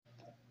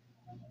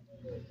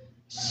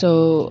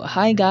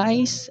Hi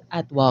guys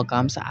at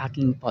welcome sa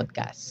aking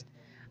podcast.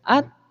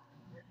 At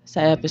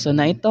sa episode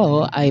na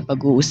ito ay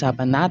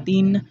pag-uusapan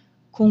natin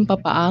kung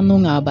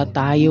papaano nga ba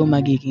tayo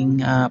magiging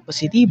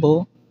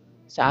positibo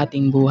sa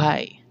ating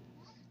buhay.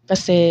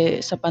 Kasi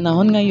sa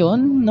panahon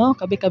ngayon, no,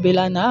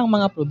 kabi-kabila na ang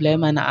mga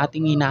problema na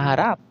ating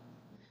hinaharap.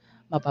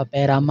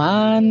 Mapapera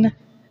man,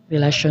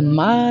 relasyon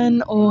man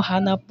o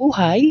hanap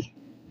buhay,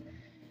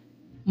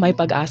 may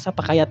pag-asa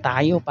pa kaya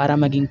tayo para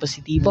maging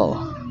positibo?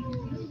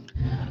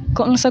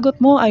 Kung ang sagot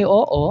mo ay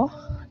oo,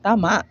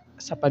 tama,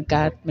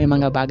 sapagkat may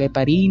mga bagay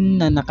pa rin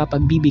na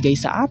nakapagbibigay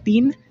sa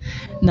atin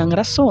ng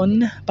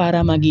rason para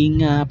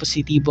maging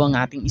positibo ang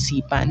ating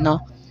isipan, no?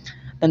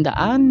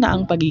 Tandaan na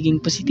ang pagiging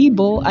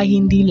positibo ay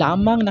hindi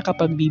lamang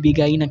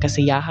nakapagbibigay ng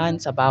kasiyahan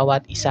sa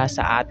bawat isa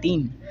sa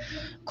atin,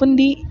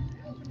 kundi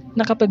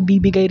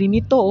nakapagbibigay rin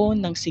ito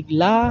ng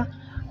sigla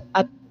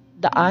at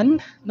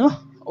daan, no?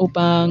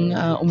 Upang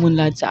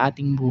umunlad sa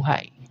ating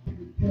buhay.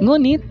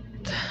 Ngunit,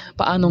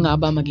 paano nga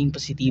ba maging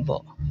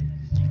positibo?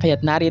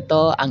 Kaya't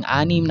narito ang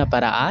 6 na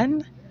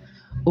paraan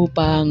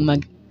upang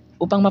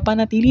upang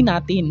mapanatili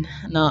natin,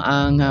 no,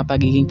 ang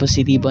pagiging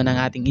positibo ng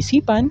ating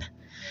isipan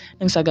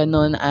nang sa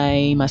ganon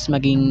ay mas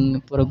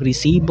maging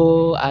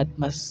progresibo at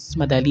mas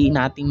madali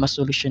nating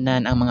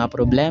masolusyonan ang mga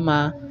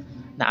problema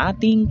na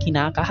ating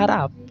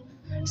kinakaharap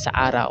sa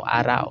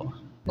araw-araw.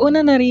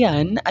 Una na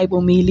riyan ay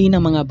pumili ng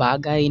mga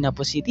bagay na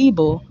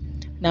positibo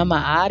na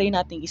maaari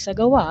nating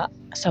isagawa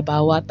sa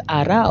bawat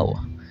araw.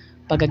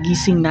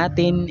 Pagkagising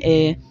natin,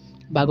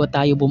 bago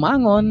tayo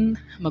bumangon,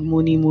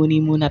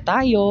 magmuni-muni muna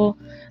tayo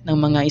ng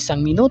mga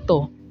 1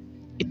 minuto.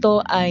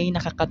 Ito ay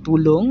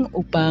nakakatulong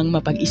upang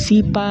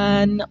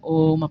mapag-isipan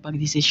o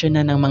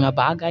mapagdesisyonan ng mga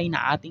bagay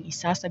na ating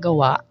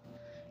isasagawa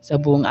sa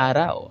buong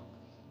araw.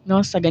 No,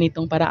 sa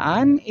ganitong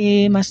paraan,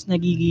 mas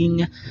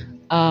nagiging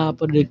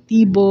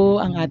produktibo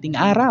ang ating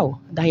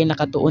araw dahil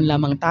nakatuon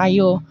lamang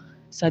tayo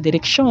sa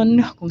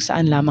direksyon kung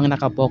saan lamang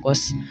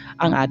nakapokus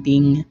ang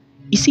ating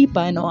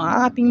isipan o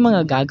ang ating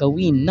mga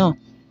gagawin, no?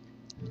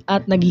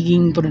 At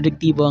nagiging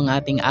produktibo ang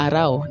ating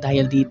araw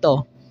dahil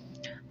dito.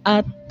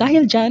 At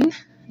dahil dyan,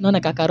 no,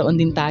 nagkakaroon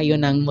din tayo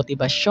ng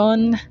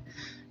motibasyon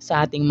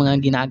sa ating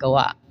mga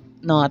ginagawa.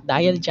 No, at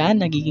dahil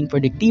dyan, nagiging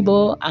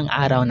produktibo ang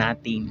araw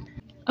natin.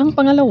 Ang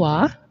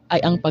pangalawa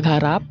ay ang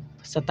pagharap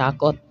sa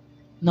takot.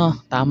 No,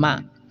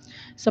 tama.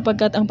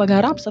 Sapagkat ang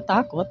pagharap sa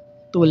takot,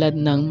 tulad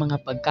ng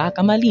mga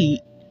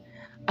pagkakamali,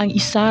 ang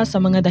isa sa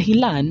mga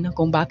dahilan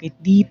kung bakit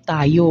di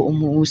tayo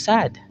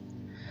umuusad.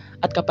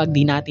 At kapag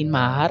di natin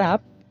maharap,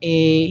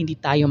 hindi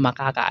tayo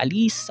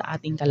makakaalis sa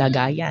ating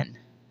kalagayan.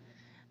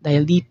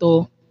 Dahil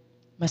dito,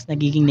 mas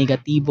nagiging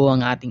negatibo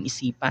ang ating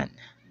isipan.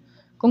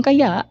 Kung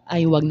kaya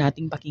ay huwag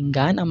nating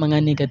pakinggan ang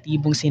mga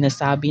negatibong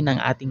sinasabi ng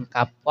ating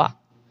kapwa.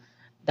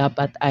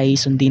 Dapat ay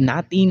sundin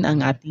natin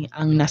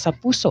ang nasa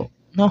puso,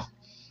 no?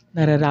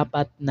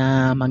 Nararapat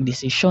na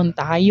magdesisyon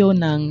tayo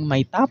ng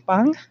may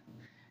tapang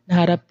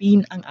na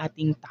harapin ang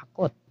ating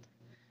takot.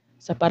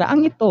 Sa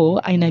paraang ito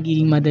ay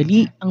nagiging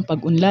madali ang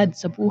pag-unlad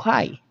sa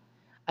buhay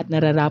at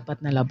nararapat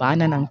na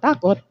labanan ang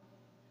takot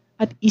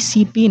at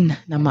isipin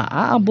na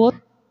maaabot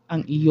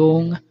ang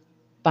iyong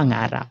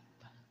pangarap.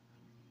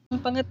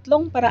 Ang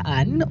pangatlong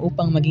paraan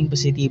upang maging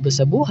positibo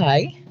sa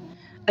buhay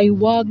ay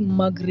huwag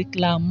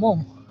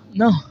magreklamo,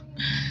 no?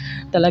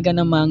 Talaga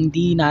namang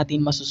di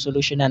natin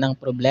masusolusyonan ang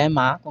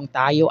problema kung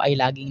tayo ay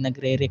laging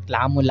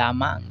nagrereklamo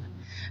lamang.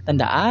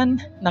 Tandaan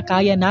na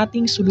kaya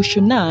nating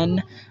solusyonan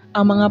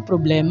ang mga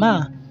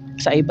problema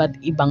sa iba't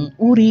ibang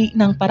uri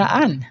ng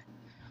paraan.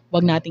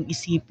 Huwag nating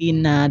isipin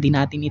na di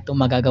natin ito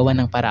magagawa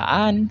ng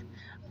paraan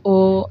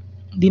o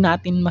di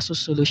natin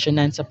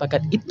masusolusyonan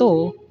sapagkat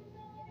ito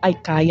ay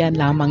kaya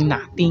lamang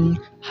nating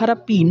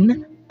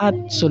harapin at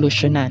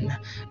solusyonan.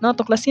 No,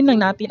 tuklasin lang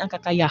natin ang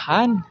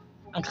kakayahang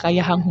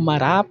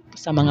humarap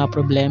sa mga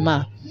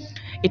problema.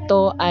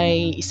 Ito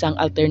ay isang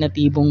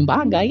alternatibong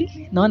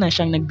bagay, no, na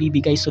siyang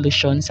nagbibigay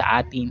solusyon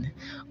sa atin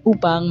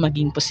upang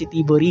maging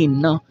positibo rin,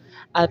 no?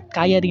 At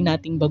kaya rin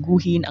nating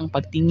baguhin ang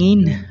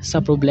pagtingin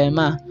sa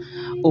problema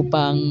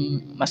upang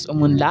mas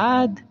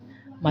umunlad,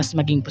 mas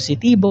maging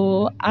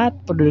positibo at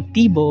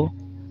produktibo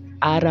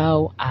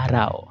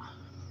araw-araw.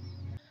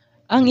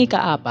 Ang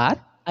ikaapat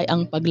ay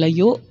ang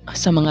paglayo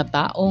sa mga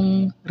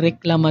taong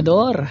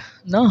reklamador,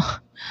 no?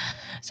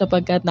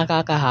 Sapagkat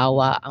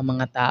nakakahawa ang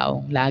mga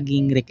taong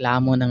laging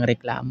reklamo ng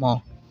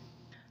reklamo.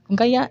 Kung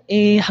kaya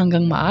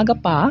hanggang maaga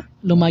pa,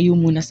 lumayo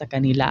muna sa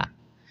kanila.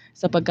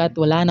 Sapagkat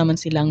wala naman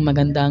silang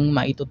magandang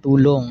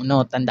maitutulong,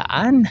 no?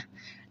 Tandaan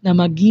na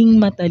maging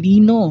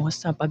matalino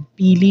sa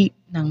pagpili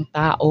ng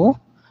tao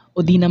o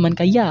di naman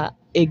kaya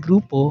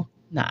grupo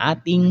na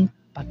ating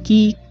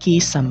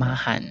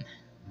pakikisamahan.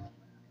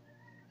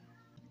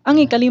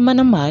 Ang ikalima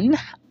naman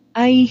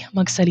ay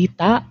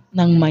magsalita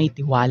ng may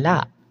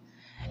tiwala.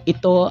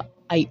 Ito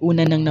ay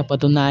una nang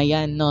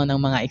napatunayan, no, ng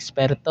mga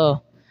eksperto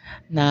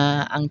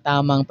na ang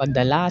tamang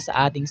pagdala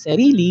sa ating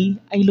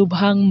sarili ay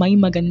lubhang may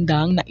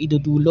magandang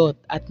naidudulot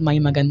at may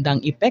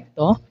magandang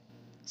epekto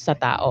sa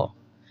tao.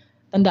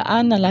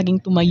 Tandaan na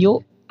laging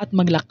tumayo at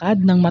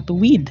maglakad ng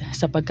matuwid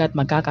sapagkat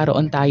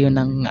magkakaroon tayo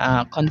ng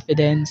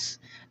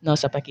confidence, no,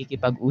 sa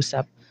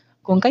pakikipag-usap.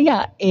 Kung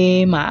kaya,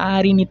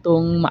 maaari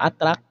nitong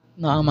ma-attract,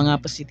 no, ang mga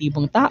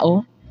positibong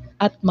tao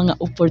at mga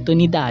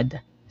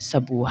oportunidad sa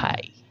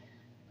buhay.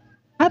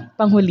 At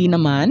panghuli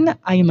naman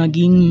ay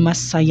maging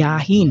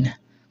masayahin.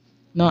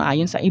 No,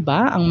 ayon sa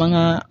iba, ang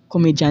mga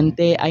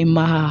komedyante ay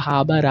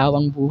mahahaba raw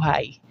ang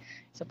buhay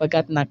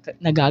sapagkat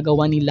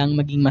nagagawa nilang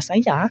maging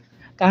masaya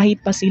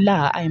kahit pa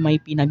sila ay may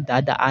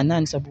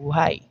pinagdadaanan sa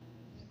buhay.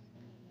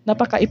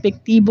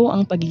 Napaka-epektibo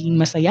ang pagiging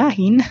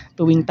masayahin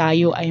tuwing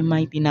tayo ay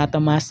may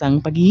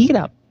tinatamasang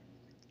paghihirap.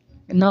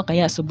 No,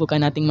 kaya subukan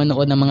nating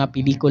manood ng mga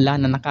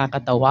pelikula na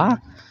nakakatawa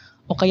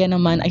o kaya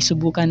naman ay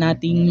subukan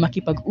nating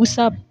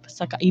makipag-usap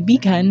sa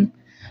kaibigan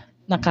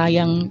na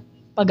kayang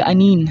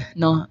pagaanin,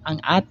 no, ang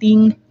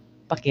ating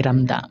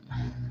pakiramdam.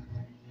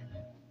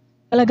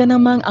 Talaga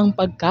namang ang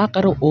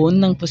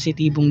pagkakaroon ng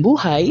positibong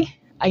buhay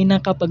ay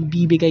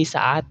nakapagbibigay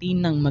sa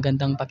atin ng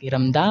magandang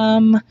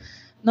pakiramdam,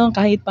 no,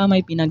 kahit pa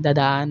may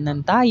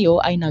pinagdadaanan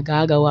tayo ay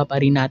nagagawa pa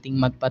rin nating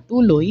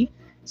magpatuloy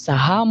sa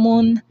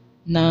hamon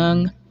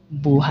ng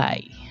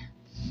buhay.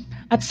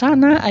 At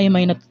sana ay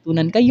may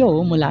natutunan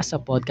kayo mula sa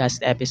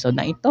podcast episode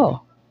na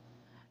ito.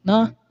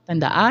 No,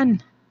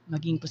 tandaan,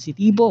 maging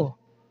positibo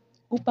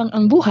upang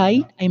ang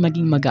buhay ay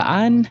maging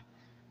magaan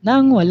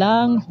nang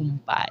walang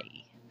humpay.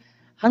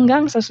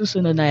 Hanggang sa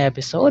susunod na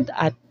episode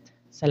at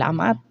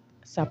salamat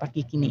sa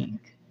pakikinig.